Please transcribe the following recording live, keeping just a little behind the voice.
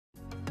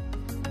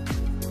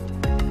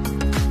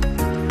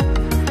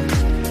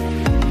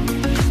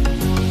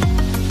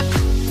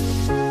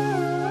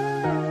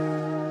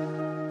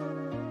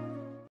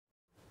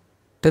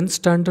10th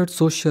Standard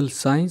Social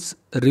Science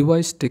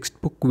Revised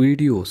Textbook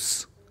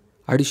Videos.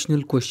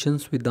 Additional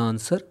questions with the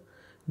answer.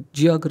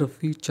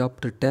 Geography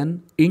Chapter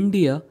 10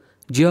 India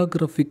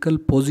Geographical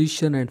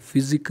Position and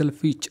Physical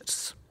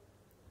Features.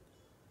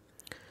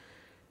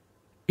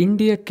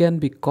 India can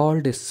be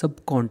called a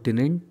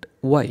subcontinent.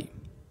 Why?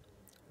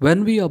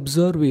 When we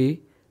observe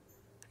a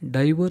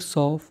diverse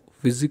of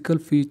physical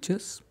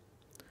features,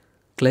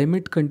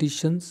 climate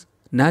conditions,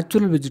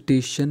 natural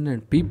vegetation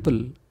and people,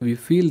 we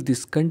feel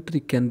this country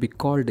can be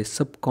called a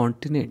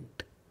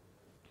subcontinent.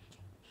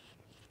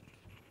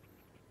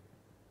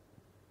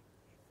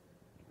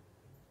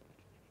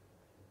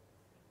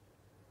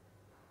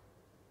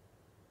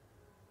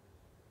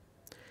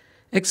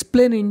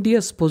 Explain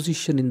India's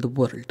position in the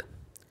world.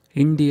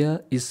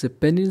 India is a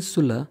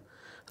peninsula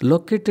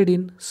located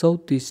in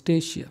Southeast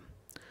Asia.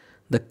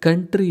 The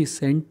country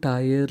is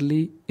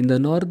entirely in the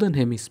northern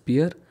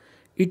hemisphere.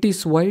 It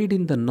is wide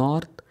in the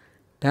north,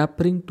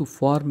 tapering to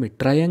form a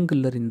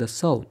triangular in the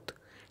south.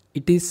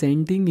 It is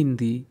ending in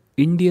the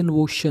Indian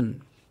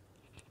Ocean.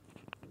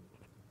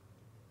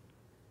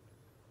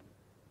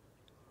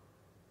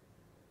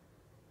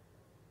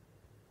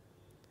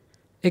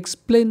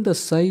 Explain the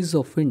size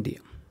of India.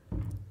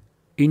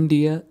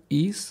 India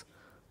is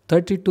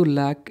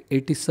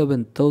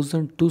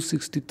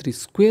 32,87,263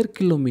 square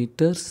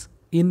kilometers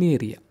in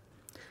area.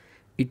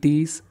 It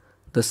is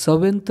the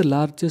 7th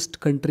largest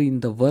country in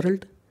the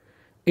world.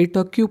 It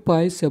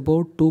occupies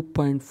about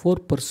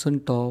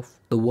 2.4% of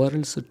the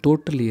world's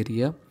total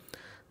area.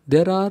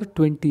 There are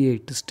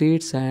 28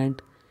 states and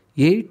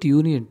 8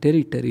 union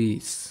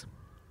territories.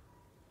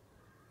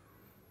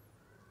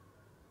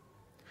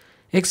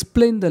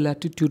 Explain the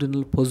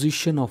latitudinal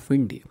position of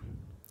India.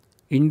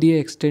 India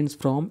extends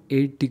from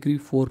 8 degree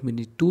 4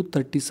 minute to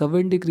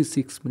 37 degree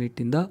 6 minute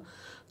in the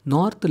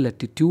north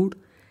latitude.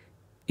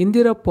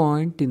 Indira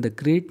Point in the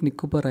Great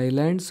Nicobar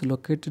Islands,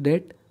 located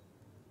at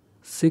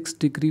 6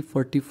 degree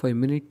 45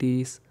 minute,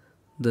 is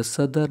the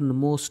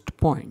southernmost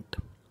point.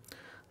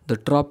 The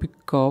Tropic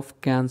of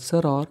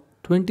Cancer, or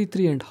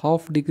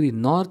 23.5 degree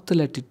north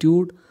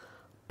latitude,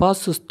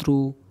 passes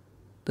through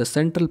the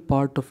central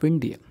part of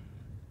India.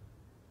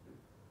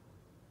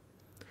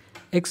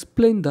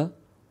 Explain the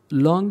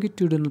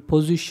longitudinal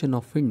position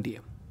of India.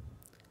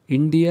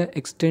 India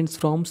extends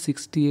from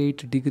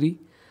 68 degree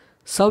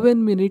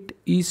 7 minute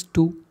east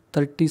to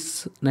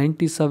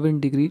 97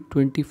 degree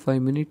 25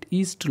 minute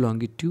east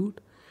longitude.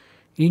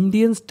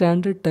 Indian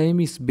Standard Time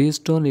is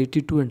based on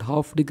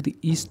 82.5 degree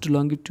east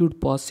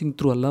longitude passing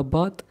through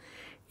Allahabad.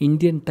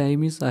 Indian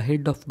Time is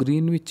ahead of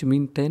Greenwich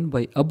Mean Time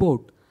by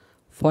about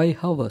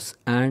 5 hours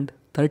and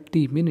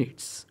 30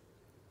 minutes.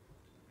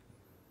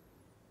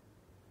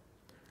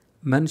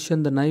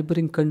 Mention the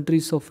neighbouring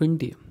countries of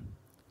India.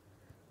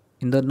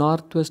 In the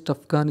northwest,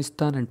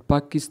 Afghanistan and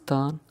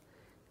Pakistan.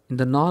 In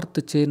the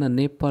north, China,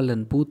 Nepal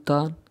and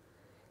Bhutan.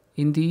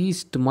 In the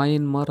east,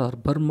 Myanmar or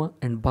Burma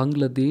and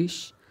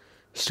Bangladesh.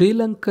 Sri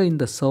Lanka in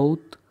the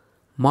south.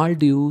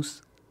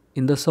 Maldives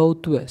in the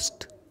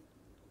southwest.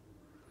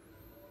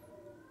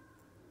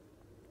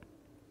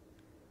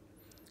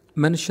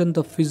 Mention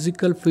the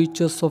physical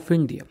features of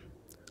India.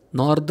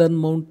 Northern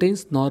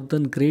mountains,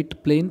 northern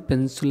Great Plain,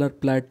 Peninsular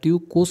Plateau,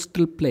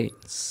 coastal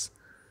plains.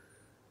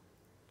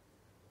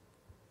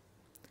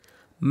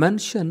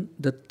 Mention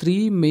the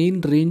three main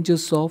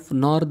ranges of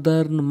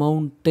northern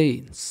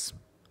mountains.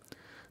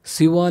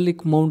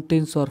 Sivalik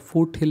mountains or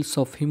foothills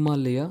of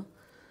Himalaya,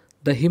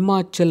 the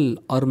Himachal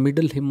or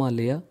middle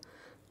Himalaya,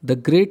 the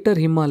greater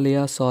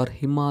Himalayas or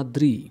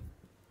Himadri.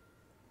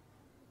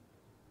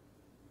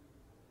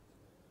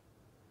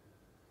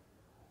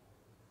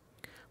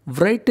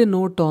 Write a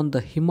note on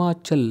the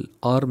Himachal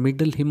or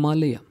middle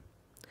Himalaya.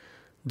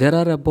 There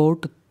are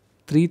about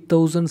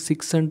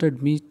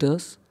 3,600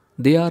 meters.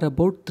 They are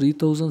about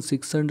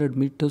 3,600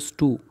 meters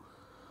to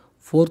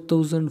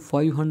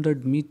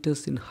 4,500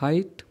 meters in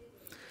height.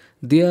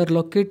 They are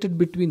located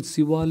between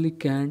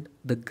Sivalik and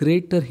the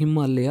greater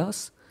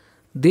Himalayas.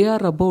 They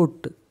are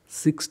about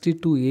 60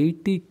 to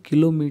 80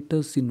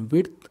 kilometers in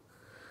width.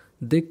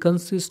 They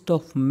consist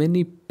of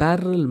many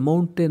parallel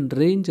mountain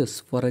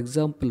ranges, for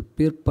example,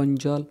 Pir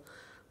Panjal,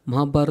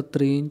 Mahabharat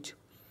Range,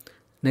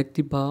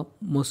 Nektiba,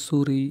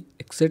 Mussoorie,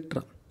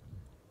 etc.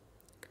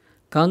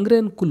 Kangra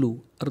and Kulu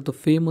are the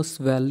famous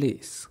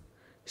valleys.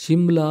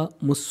 Shimla,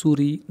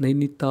 Mussoorie,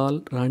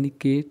 Nainital,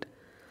 Ranikhet,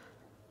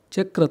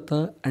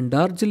 Chakrata and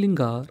Darjeeling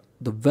are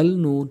the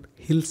well-known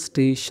hill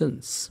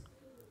stations.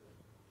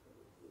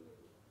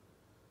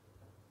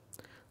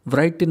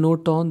 Write a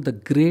note on the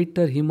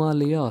greater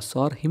Himalayas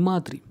or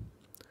Himadri.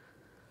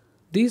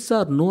 These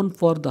are known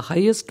for the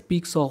highest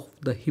peaks of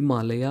the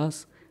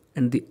Himalayas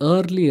and the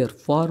earlier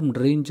formed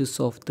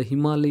ranges of the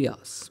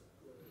Himalayas.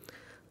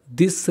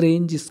 This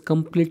range is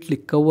completely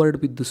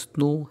covered with the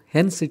snow,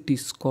 hence it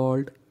is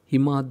called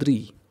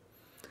Himadri.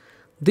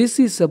 This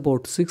is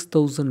about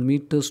 6,000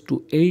 meters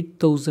to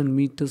 8,000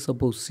 meters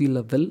above sea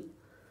level.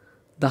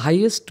 The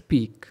highest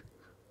peak,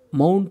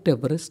 Mount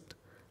Everest,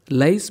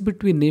 lies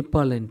between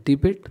Nepal and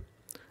Tibet.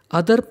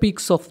 Other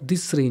peaks of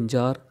this range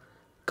are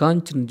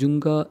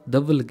Kanchenjunga,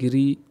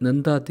 Dhavalgiri,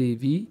 Nanda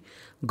Devi,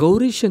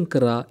 Gauri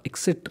Shankara,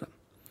 etc.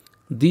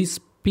 These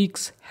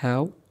peaks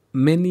have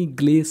many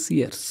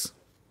glaciers.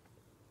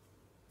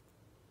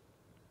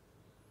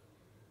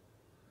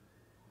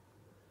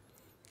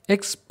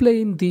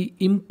 Explain the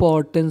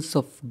importance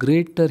of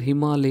Greater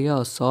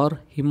Himalayas or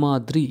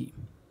Himadri.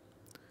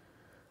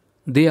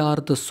 They are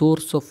the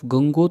source of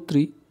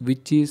Gangotri,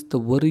 which is the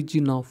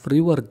origin of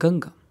river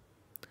Ganga.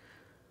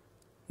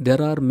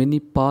 There are many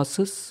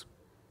passes.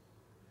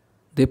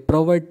 They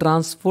provide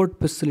transport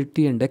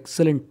facility and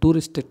excellent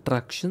tourist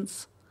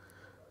attractions.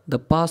 The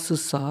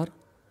passes are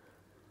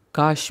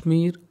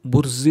Kashmir,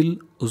 Burzil,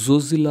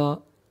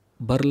 Zozila,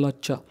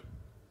 Barlacha.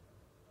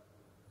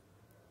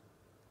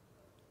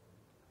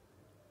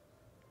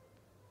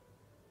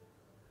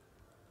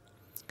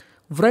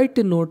 Write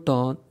a note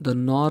on the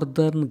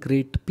northern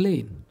Great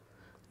Plain.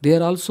 They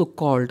are also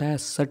called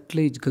as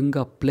Sutlej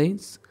Ganga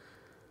Plains.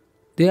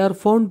 They are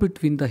found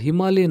between the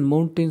Himalayan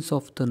mountains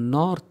of the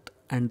north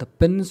and the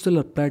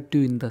Peninsular Plateau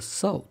in the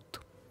south.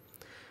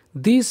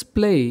 These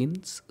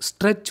plains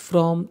stretch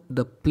from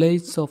the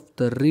plains of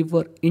the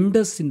river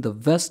Indus in the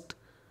west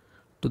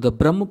to the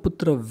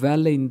Brahmaputra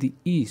Valley in the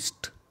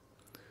east.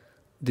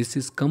 This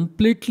is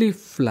completely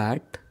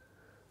flat.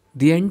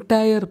 The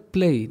entire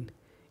plain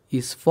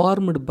is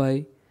formed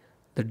by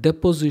the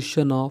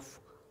deposition of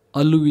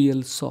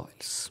alluvial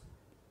soils.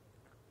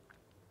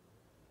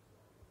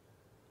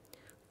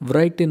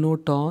 Write a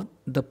note on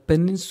the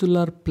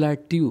Peninsular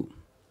Plateau.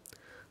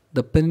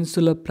 The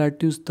Peninsular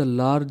Plateau is the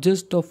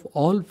largest of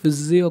all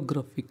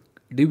physiographic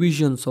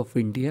divisions of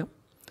India.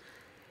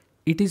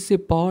 It is a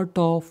part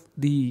of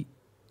the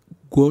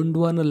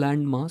Gondwana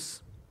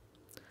landmass.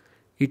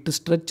 It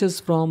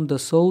stretches from the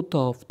south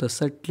of the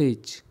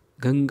Sutlej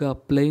Ganga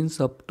plains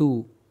up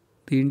to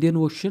the Indian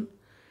Ocean.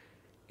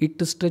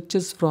 It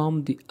stretches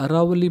from the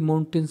Aravalli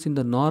mountains in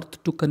the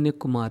north to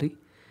Kanyakumari.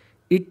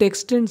 It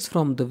extends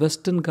from the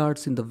Western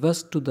Ghats in the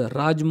west to the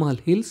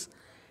Rajmahal Hills.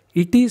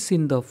 It is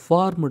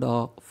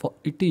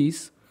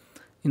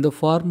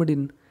formed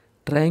in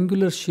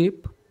triangular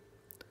shape.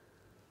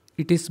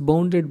 It is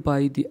bounded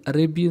by the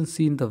Arabian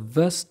Sea in the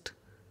west,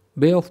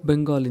 Bay of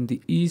Bengal in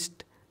the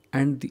east,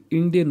 and the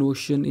Indian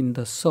Ocean in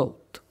the south.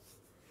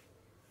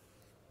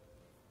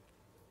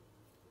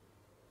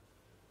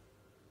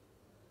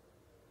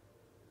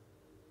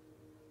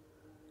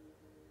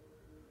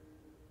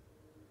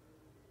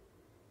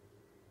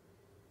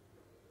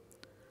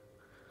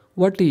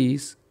 What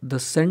is the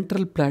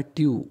Central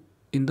Plateau?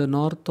 In the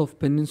north of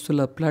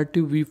Peninsular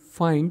Plateau, we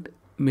find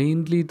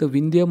mainly the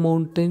Vindhya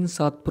Mountains,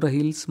 Satpura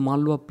Hills,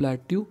 Malwa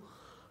Plateau,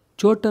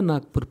 Chota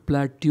Nagpur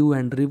Plateau,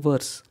 and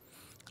rivers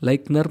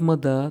like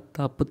Narmada,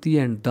 Tapati,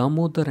 and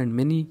Damodar, and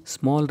many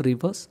small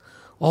rivers.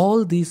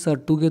 All these are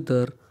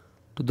together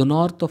to the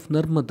north of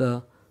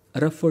Narmada,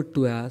 referred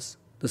to as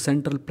the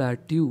Central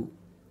Plateau.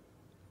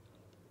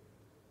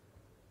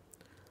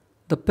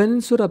 The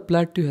Peninsular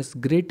Plateau has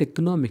great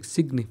economic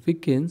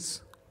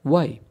significance.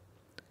 Why?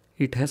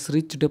 It has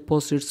rich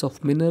deposits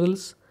of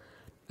minerals.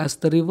 As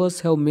the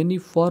rivers have many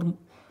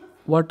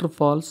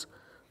waterfalls,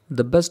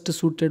 the best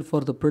suited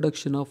for the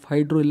production of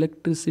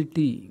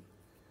hydroelectricity.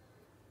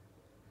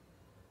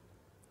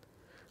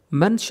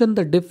 Mention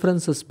the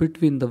differences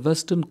between the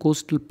western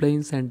coastal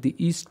plains and the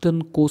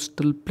eastern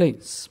coastal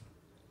plains.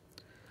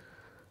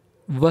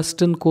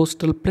 Western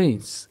coastal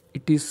plains.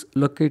 It is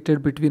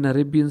located between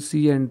Arabian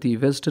Sea and the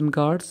Western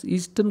Ghats.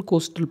 Eastern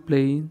coastal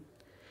plain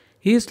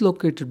is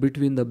located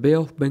between the Bay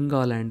of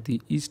Bengal and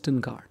the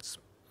Eastern Ghats.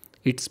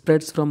 It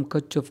spreads from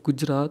Kutch of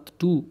Gujarat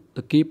to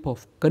the Cape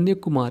of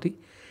Kanyakumari.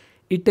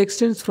 It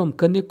extends from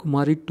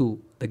Kanyakumari to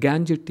the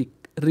Gangetic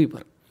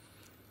River.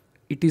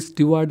 It is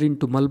divided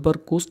into Malabar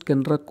coast,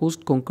 Canara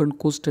coast, Konkan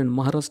coast, and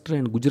Maharashtra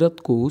and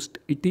Gujarat coast.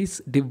 It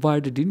is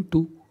divided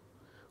into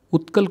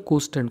Utkal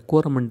coast and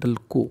Coromandel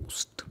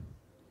coast.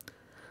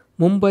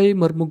 Mumbai,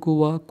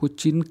 Marmugova,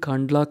 Cochin,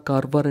 Kandla,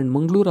 Karwar, and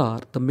Mangalore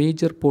are the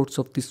major ports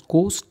of this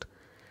coast.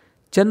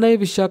 Chennai,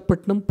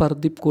 Vishakhapatnam,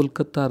 Paradip,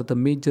 Kolkata are the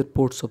major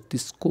ports of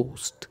this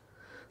coast.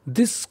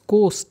 This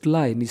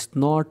coastline is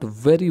not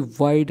very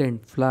wide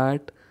and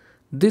flat.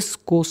 This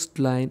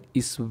coastline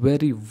is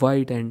very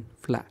wide and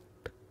flat.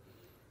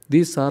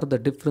 These are the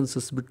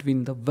differences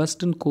between the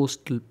western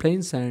coastal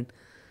plains and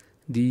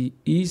the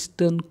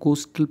eastern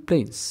coastal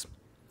plains.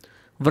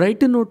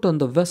 Write a note on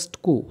the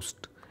west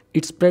coast.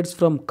 It spreads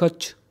from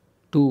Kutch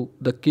to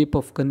the Cape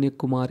of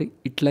Kanyakumari.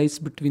 It lies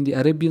between the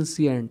Arabian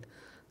Sea and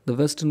the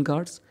Western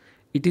Ghats.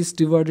 It is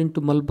divided into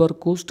Malabar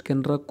coast,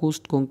 Canara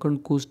coast,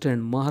 Konkan coast,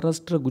 and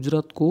Maharashtra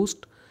Gujarat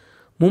coast.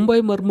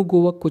 Mumbai,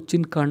 Marmugova,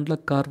 Cochin, Kandla,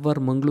 Karwar,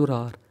 Mangalore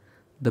are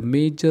the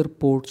major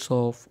ports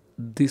of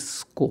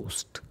this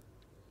coast.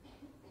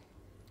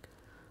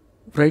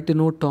 Write a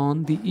note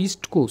on the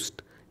east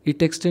coast.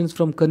 It extends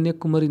from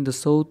Kanyakumari in the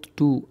south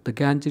to the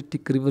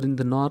Gangetic River in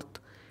the north.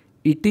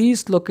 It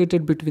is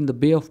located between the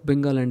Bay of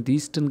Bengal and the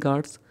Eastern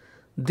Ghats.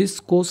 This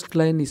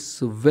coastline is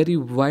very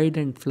wide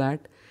and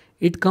flat.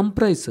 It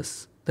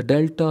comprises the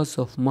deltas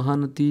of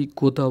Mahanadi,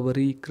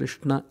 Godavari,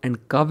 Krishna,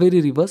 and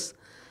Kaveri rivers.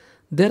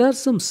 There are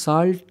some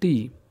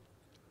salty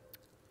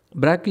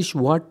brackish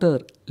water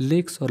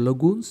lakes or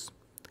lagoons.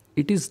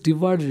 It is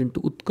divided into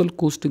Utkal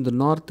coast in the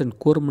north and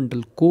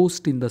Coromandel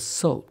coast in the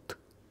south.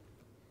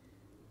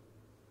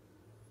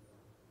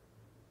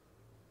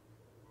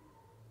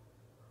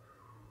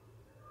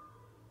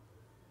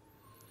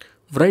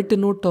 Write a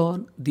note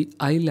on the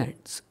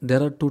islands.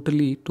 There are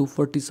totally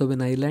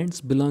 247 islands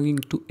belonging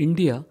to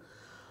India.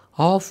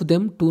 Of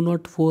them,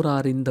 204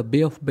 are in the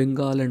Bay of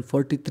Bengal and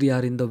 43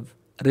 are in the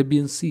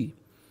Arabian Sea.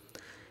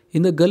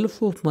 In the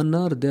Gulf of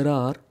Mannar, there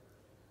are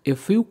a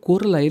few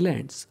coral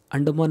islands.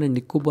 Andaman and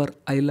Nicobar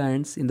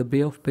Islands in the Bay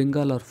of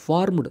Bengal are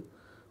formed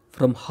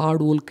from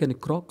hard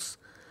volcanic rocks.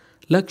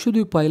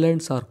 Lakshadweep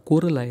Islands are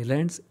coral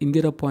islands.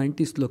 Indira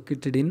Point is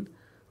located in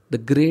the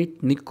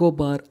Great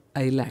Nicobar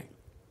Island.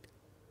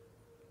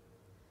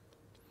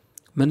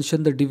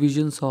 Mention the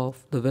divisions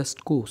of the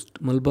west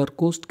coast: Malabar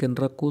coast,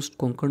 Canara coast,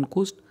 Konkan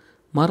coast,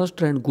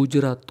 Maharashtra and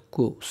Gujarat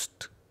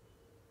coast.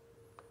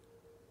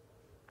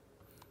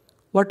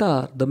 What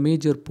are the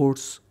major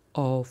ports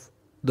of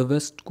the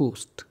west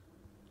coast?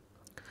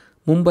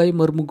 Mumbai,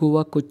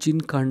 Marmugova,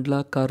 Cochin,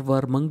 Kandla,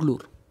 Karwar,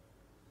 Mangalore.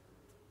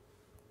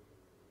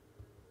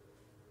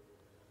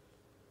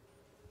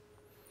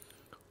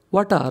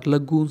 What are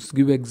lagoons?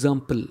 Give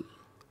example.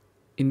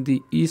 In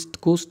the east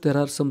coast there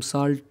are some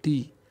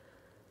salty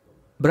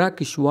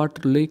brackish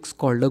water lakes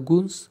called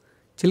lagoons.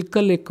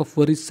 Chilka Lake of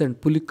Orissa and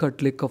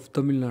Pulicat Lake of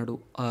Tamil Nadu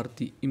are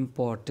the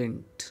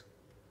important.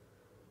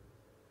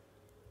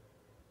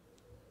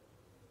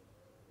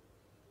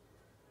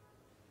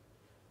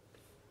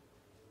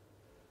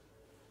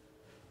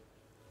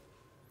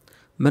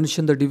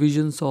 Mention the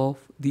divisions of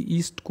the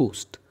east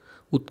coast: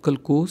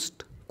 Utkal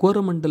coast,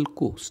 Coromandel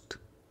coast.